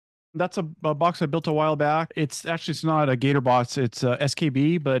That's a box I built a while back. It's not a Gator box. It's a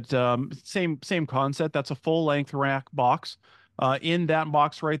SKB, but same concept. That's a full length rack box. In that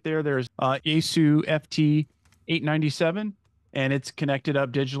box right there, there's Yaesu FT 897, and it's connected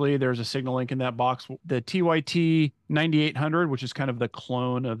up digitally. There's a signal link in that box. The TYT 9800, which is kind of the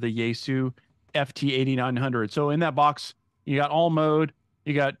clone of the Yaesu FT 8900. So in that box, you got all mode.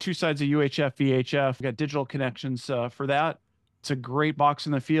 You got two sides of UHF, VHF. You got digital connections for that. It's a great box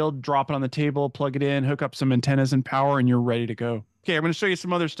in the field. Drop it on the table, plug it in, hook up some antennas and power, and you're ready to go. Okay, I'm going to show you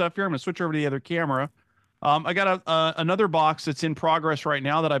some other stuff here. I'm going to switch over to the other camera. I got another box that's in progress right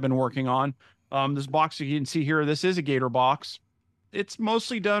now that I've been working on. This box you can see here, this is a Gator box. It's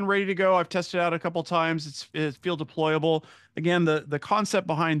mostly done, ready to go. I've tested it out a couple times. It's field deployable. Again, the concept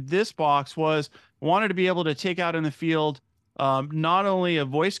behind this box was I wanted to be able to take out in the field not only a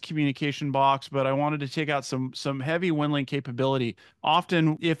voice communication box, but I wanted to take out some heavy WinLink capability.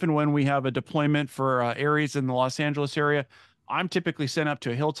 Often, if and when we have a deployment for areas in the Los Angeles area, I'm typically sent up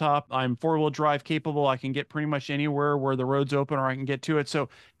to a hilltop. I'm four-wheel drive capable. I can get pretty much anywhere where the road's open or I can get to it. So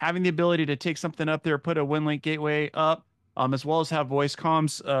having the ability to take something up there, put a WinLink gateway up, as well as have voice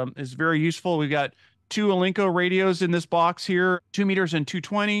comms is very useful. We've got two Alinco radios in this box here, 2 meters and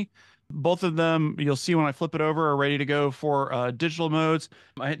 220. Both of them, you'll see when I flip it over, are ready to go for digital modes.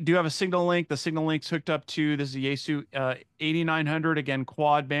 I do have a signal link. The signal link's hooked up to, this is the Yaesu 8900, again,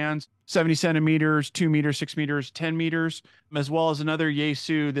 quad bands, 70 centimeters, 2 meters, 6 meters, 10 meters, as well as another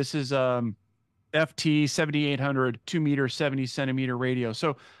Yaesu. This is FT 7800, 2 meter, 70 centimeter radio.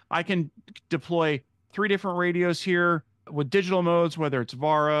 So I can deploy 3 different radios here with digital modes, whether it's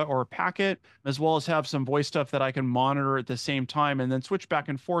VARA or packet, as well as have some voice stuff that I can monitor at the same time and then switch back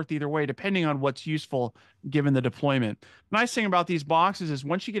and forth either way, depending on what's useful given the deployment. Nice thing about these boxes is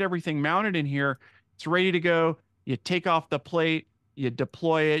once you get everything mounted in here, it's ready to go. You take off the plate, you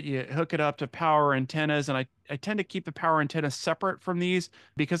deploy it, you hook it up to power antennas. And I tend to keep the power antennas separate from these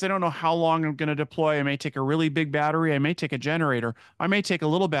because I don't know how long I'm going to deploy. I may take a really big battery. I may take a generator. I may take a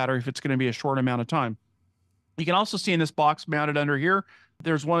little battery if it's going to be a short amount of time. You can also see in this box mounted under here,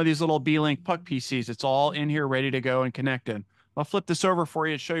 there's one of these little B-Link puck PCs. It's all in here ready to go and connected. I'll flip this over for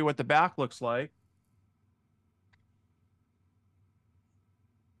you and show you what the back looks like.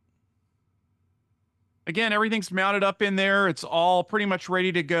 Again, everything's mounted up in there. It's all pretty much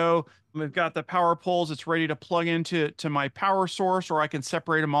ready to go. We've got the power poles. It's ready to plug into my power source, or I can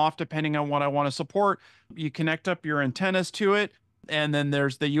separate them off depending on what I want to support. You connect up your antennas to it, and then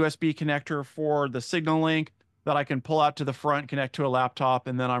there's the USB connector for the signal link that I can pull out to the front, connect to a laptop,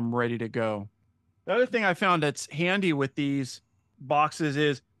 and then I'm ready to go. The other thing I found that's handy with these boxes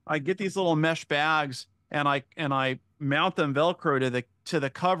is I get these little mesh bags and I mount them Velcro to the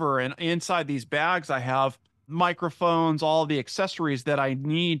cover, and inside these bags I have microphones, all the accessories that I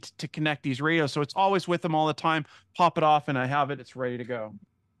need to connect these radios. So it's always with them all the time. Pop it off and I have it. It's ready to go.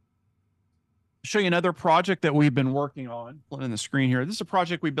 Show you another project that we've been working on. Put in the screen here. This is a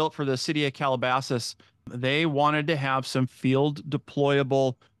project we built for the city of Calabasas. They wanted to have some field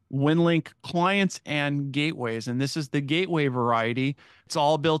deployable WinLink clients and gateways, and this is the gateway variety. It's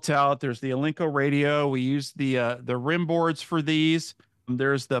all built out. There's the Alinco radio. We use the rim boards for these.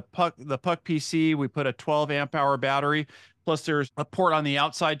 There's the puck PC. We put a 12 amp hour battery. Plus, there's a port on the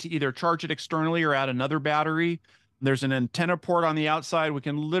outside to either charge it externally or add another battery. There's an antenna port on the outside. We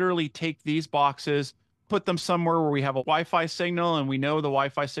can literally take these boxes, put them somewhere where we have a Wi-Fi signal and we know the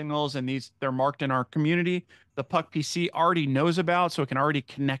Wi-Fi signals and they're marked in our community. The puck PC already knows about, so it can already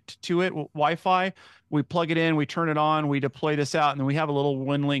connect to it with Wi-Fi. We plug it in, we turn it on, we deploy this out, and then we have a little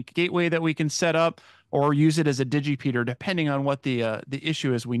WinLink gateway that we can set up or use it as a digipeater, depending on what the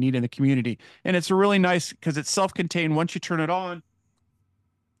issue is we need in the community. And it's really nice because it's self-contained. Once you turn it on,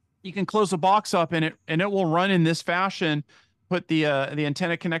 you can close the box up and it will run in this fashion. Put the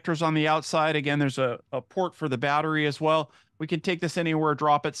antenna connectors on the outside. Again, there's a port for the battery as well. We can take this anywhere,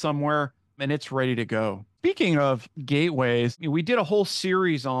 drop it somewhere, and it's ready to go. Speaking of gateways, we did a whole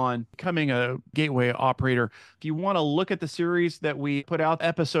series on becoming a gateway operator. If you want to look at the series that we put out,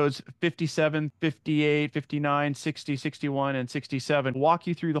 episodes 57, 58, 59, 60, 61, and 67, walk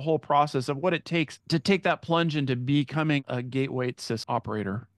you through the whole process of what it takes to take that plunge into becoming a gateway sys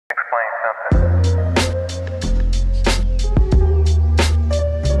operator.